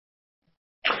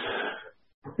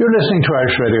You're listening to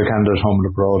Irish Radio Canada at home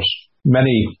and abroad.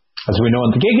 Many, as we know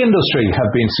in the gig industry, have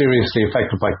been seriously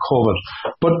affected by COVID,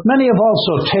 but many have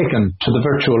also taken to the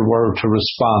virtual world to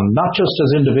respond, not just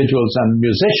as individuals and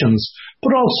musicians,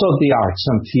 but also the arts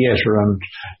and theatre. And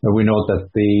we know that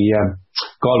the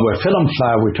Galway Film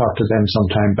Fleadh, we talked to them some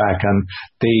time back, and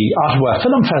the Ottawa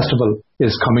Film Festival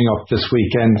is coming up this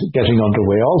weekend, getting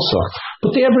underway also.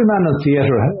 But the Everyman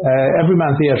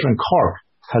Theatre in Cork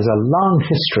has a long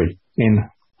history in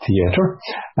theatre,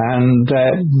 and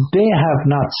they have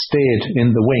not stayed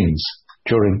in the wings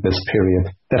during this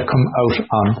period. They've come out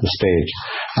on the stage.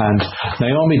 And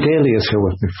Naomi Daly is here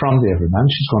with me from the Everyman.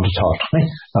 She's going to talk to me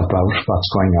about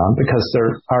what's going on, because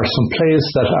there are some plays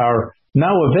that are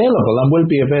now available and will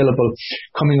be available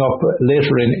coming up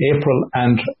later in April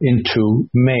and into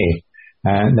May.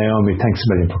 Naomi, thanks a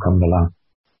million for coming along.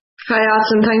 Hi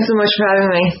Austin, thanks so much for having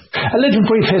me. A little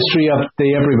brief history of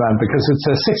the Everyman, because it's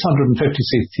a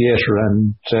 650-seat theatre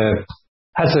and it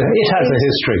has a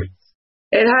history.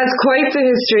 It has quite the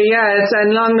history, yeah. It's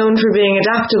long known for being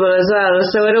adaptable as well.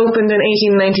 So it opened in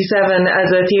 1897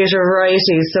 as a theatre of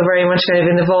varieties, so very much kind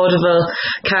of in the vaudeville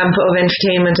camp of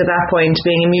entertainment at that point,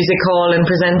 being a music hall and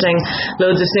presenting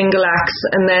loads of single acts,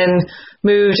 and then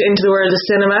moved into the world of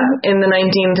cinema in the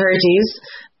 1930s.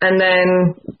 And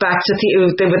then back to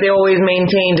they always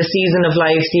maintained a season of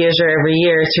live theatre every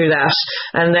year through that.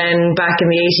 And then back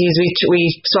in the 80s, we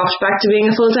swapped back to being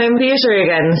a full-time theatre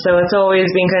again. So it's always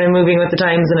been kind of moving with the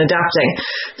times and adapting.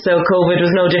 So COVID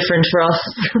was no different for us.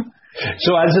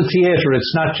 So as a theatre,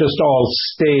 it's not just all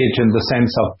stage in the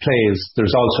sense of plays.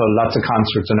 There's also lots of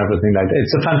concerts and everything like that.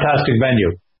 It's a fantastic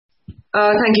venue.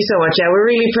 Thank you so much. Yeah, we're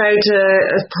really proud to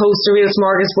host a real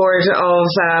smorgasbord of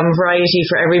variety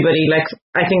for everybody. Like,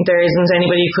 I think there isn't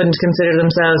anybody who couldn't consider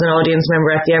themselves an audience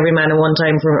member at the Everyman at one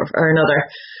time or another.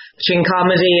 Between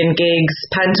comedy and gigs,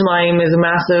 pantomime is a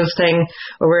massive thing.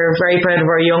 We're very proud of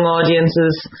our young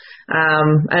audiences,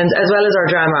 and as well as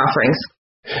our drama offerings.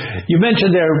 You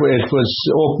mentioned there it was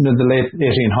opened in the late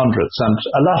 1800s, and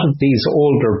a lot of these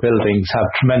older buildings have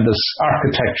tremendous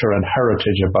architecture and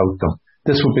heritage about them.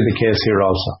 This would be the case here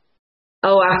also.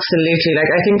 Oh, absolutely.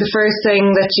 Like, I think the first thing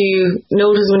that you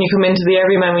notice when you come into the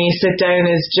Everyman when you sit down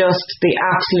is just the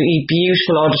absolutely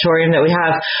beautiful auditorium that we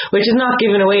have, which is not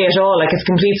given away at all. Like, it's a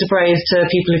complete surprise to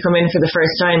people who come in for the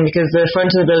first time, because the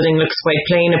front of the building looks quite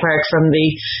plain apart from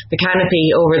the canopy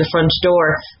over the front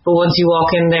door. But once you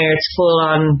walk in there, it's full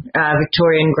on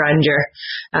Victorian grandeur,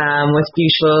 with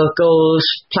beautiful gold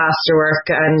plasterwork,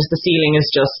 and the ceiling is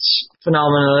just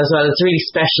phenomenal as well. It's a really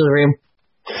special room.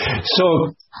 So,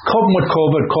 coping with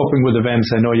COVID, coping with events,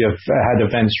 I know you've had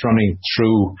events running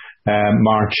through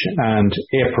March and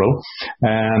April,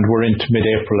 and we're into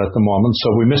mid-April at the moment, so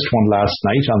we missed one last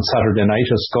night on Saturday night,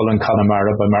 a Skull and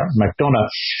Connemara by Martin McDonagh,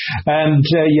 and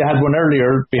you had one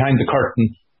earlier behind the curtain,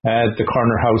 the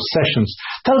Corner House Sessions.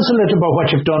 Tell us a little about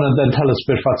what you've done, and then tell us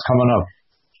a bit what's coming up.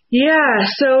 Yeah,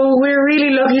 so we're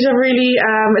really lucky to have a really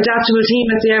adaptable team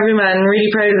at the Everyman. Really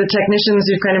proud of the technicians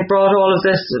who've kind of brought all of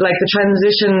this, like the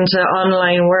transition to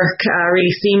online work,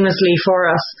 really seamlessly for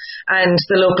us, and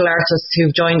the local artists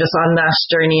who've joined us on that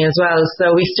journey as well.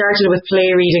 So we started with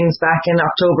play readings back in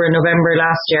October and November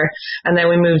last year, and then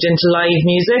we moved into live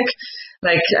music.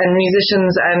 And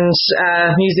musicians and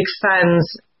music fans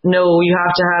know you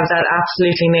have to have that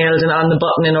absolutely nailed and on the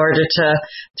button in order to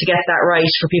get that right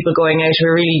for people going out.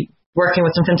 We're really working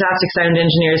with some fantastic sound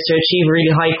engineers to achieve a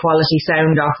really high quality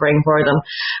sound offering for them.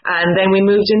 And then we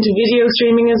moved into video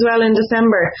streaming as well in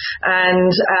December.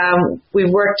 And we've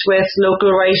worked with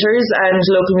local writers and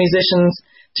local musicians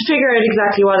to figure out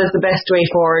exactly what is the best way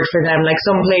forward for them. Like,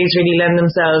 some plays really lend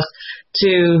themselves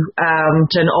to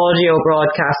an audio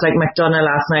broadcast. Like McDonagh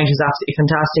last night was absolutely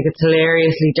fantastic. It's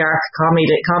hilariously dark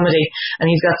comedy, and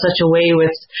he's got such a way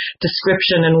with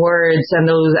description and words and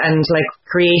like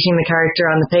creating the character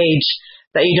on the page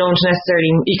that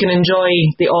you can enjoy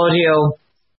the audio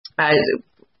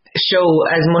show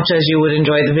as much as you would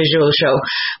enjoy the visual show.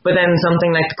 But then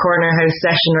something like the Corner House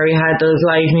Session, where we had those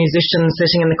live musicians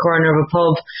sitting in the corner of a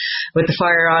pub with the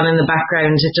fire on in the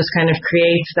background, it just kind of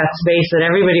creates that space that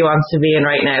everybody wants to be in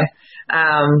right now.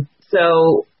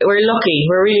 So we're lucky.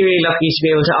 We're really, really lucky to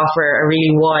be able to offer a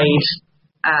really wide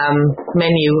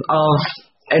menu of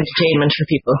entertainment for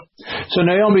people. So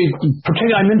Naomi,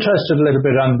 particularly, I'm interested a little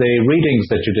bit on the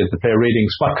readings that you did, the play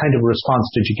readings. What kind of response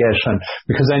did you get? And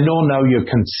because I know now you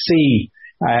can see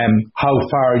how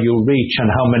far you reach and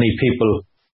how many people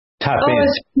tap in.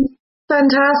 It's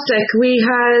fantastic. We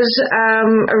had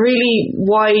a really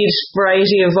wide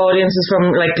variety of audiences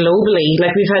from globally.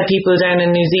 We've had people down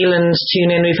in New Zealand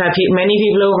tune in. We've had many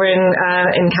people over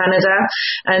in Canada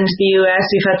and the US.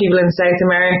 We've had people in South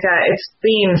America. It's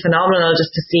been phenomenal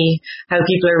just to see how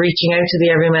people are reaching out to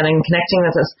the Everyman and connecting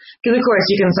with us. Because of course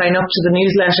you can sign up to the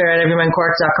newsletter at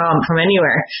everymancork.com from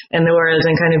anywhere in the world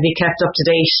and kind of be kept up to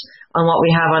date on what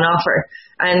we have on offer.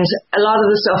 And a lot of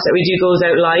the stuff that we do goes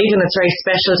out live, and it's very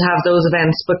special to have those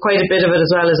events, but quite a bit of it as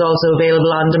well is also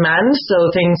available on demand. So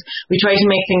we try to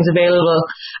make things available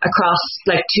across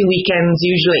 2 weekends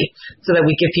usually, so that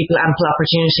we give people ample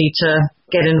opportunity to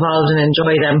get involved and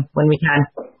enjoy them when we can.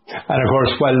 And of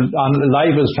course, while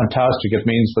live is fantastic, it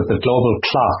means that the global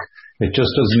clock, it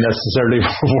just doesn't necessarily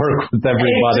work with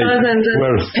everybody. It doesn't.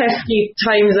 Pesky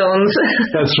time zones.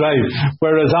 That's right.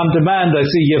 Whereas on demand, I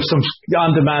see you have some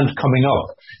on demand coming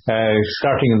up,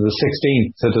 starting on the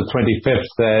 16th to the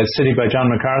 25th, City by John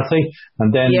McCarthy,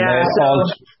 and then all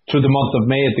through the month of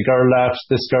May, The Girl Laughs,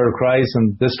 This Girl Cries,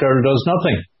 and This Girl Does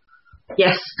Nothing.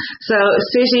 Yes. So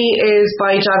City is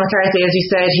by John McCarthy, as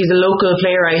you said. He's a local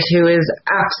playwright who is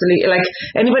absolutely,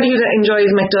 anybody who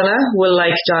enjoys McDonagh will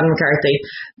like John McCarthy.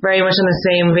 Very much in the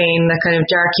same vein, that kind of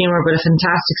dark humour, but a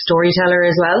fantastic storyteller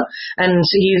as well. And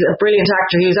he's a brilliant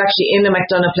actor. He was actually in a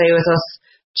McDonagh play with us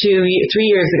 3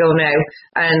 years ago now,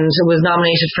 and was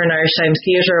nominated for an Irish Times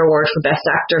Theatre Award for Best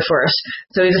Actor for it.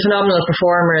 So he's a phenomenal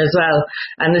performer as well.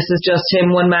 And this is just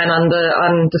him, one man on the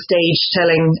stage,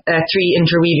 telling 3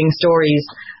 interweaving stories.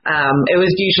 It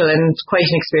was beautiful and quite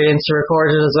an experience to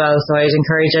record it as well. So I'd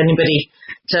encourage anybody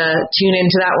to tune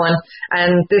into that one.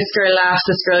 And This Girl Laughs,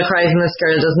 This Girl Cries, and This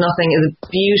Girl Does Nothing is a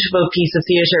beautiful piece of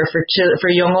theatre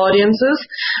for young audiences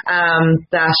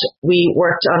that we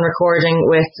worked on recording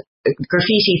with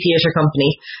Graffiti Theatre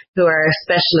Company, who are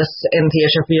specialists in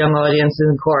theatre for young audiences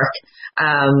in Cork.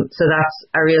 So that's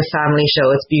a real family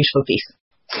show. It's a beautiful piece.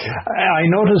 I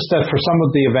noticed that for some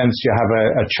of the events you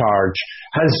have a charge.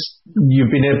 Has you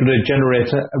been able to generate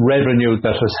revenue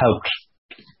that has helped?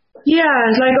 Yeah,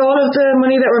 all of the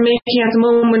money that we're making at the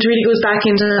moment really goes back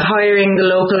into hiring the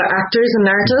local actors and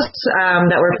artists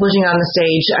that we're putting on the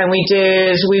stage. And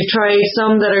we've tried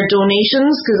some that are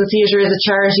donations, because the theatre is a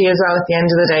charity as well at the end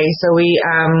of the day. So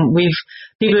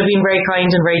people have been very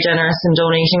kind and very generous in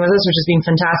donating with us, which has been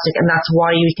fantastic. And that's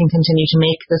why we can continue to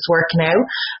make this work now,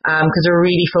 because we're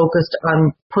really focused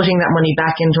on putting that money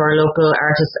back into our local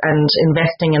artists and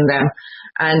investing in them.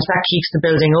 And that keeps the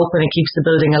building open. It keeps the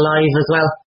building alive as well.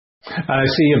 And I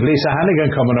see you have Lisa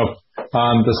Hannigan coming up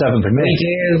on the 7th of May. We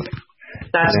do.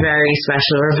 That's very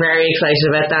special. We're very excited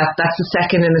about that. That's the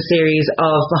second in the series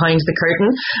of Behind the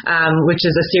Curtain, which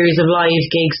is a series of live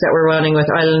gigs that we're running with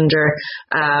Islander,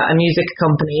 a music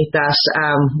company that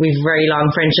we've very long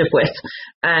friendship with.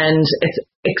 And it's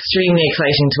extremely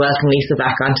exciting to welcome Lisa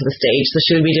back onto the stage. So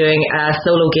she'll be doing a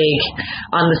solo gig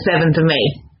on the 7th of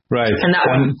May. Right. And that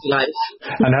one's live.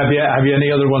 And have you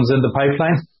any other ones in the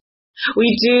pipeline? We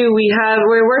do.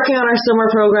 We're working on our summer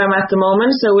program at the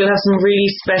moment, so we'll have some really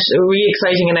special, really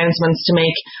exciting announcements to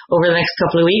make over the next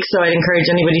couple of weeks. So I'd encourage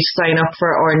anybody to sign up for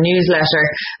our newsletter,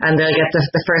 and they'll get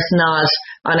the first nod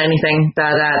on anything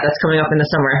that's coming up in the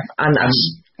summer on that.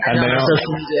 And on our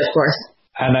social media, of course.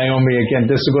 And Naomi, again,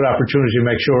 this is a good opportunity to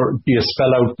make sure you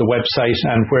spell out the website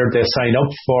and where they sign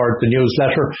up for the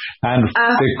newsletter and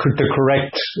the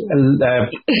correct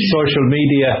social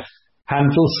media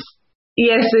handles.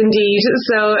 Yes, indeed.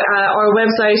 So our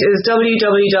website is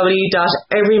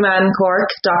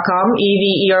www.everymancork.com,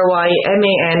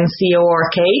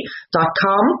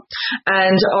 everymancork.com,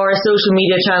 and our social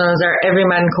media channels are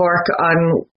Everyman Cork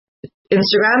on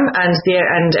Instagram and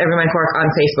Everyman Cork on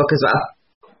Facebook as well.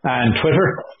 And Twitter?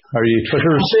 Are you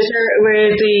Twitter? Twitter,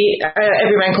 we're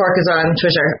Everyman Cork is on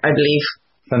Twitter, I believe.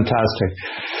 Fantastic.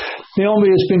 Naomi,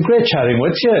 it's been great chatting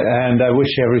with you, and I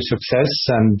wish you every success,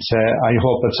 and I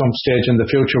hope at some stage in the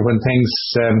future when things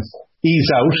ease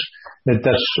out that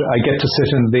I get to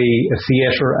sit in the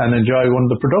theatre and enjoy one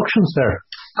of the productions there.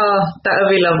 Oh, that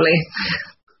would be lovely.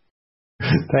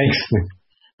 Thanks.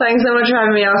 Thanks so much for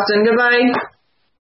having me, Austin. Goodbye.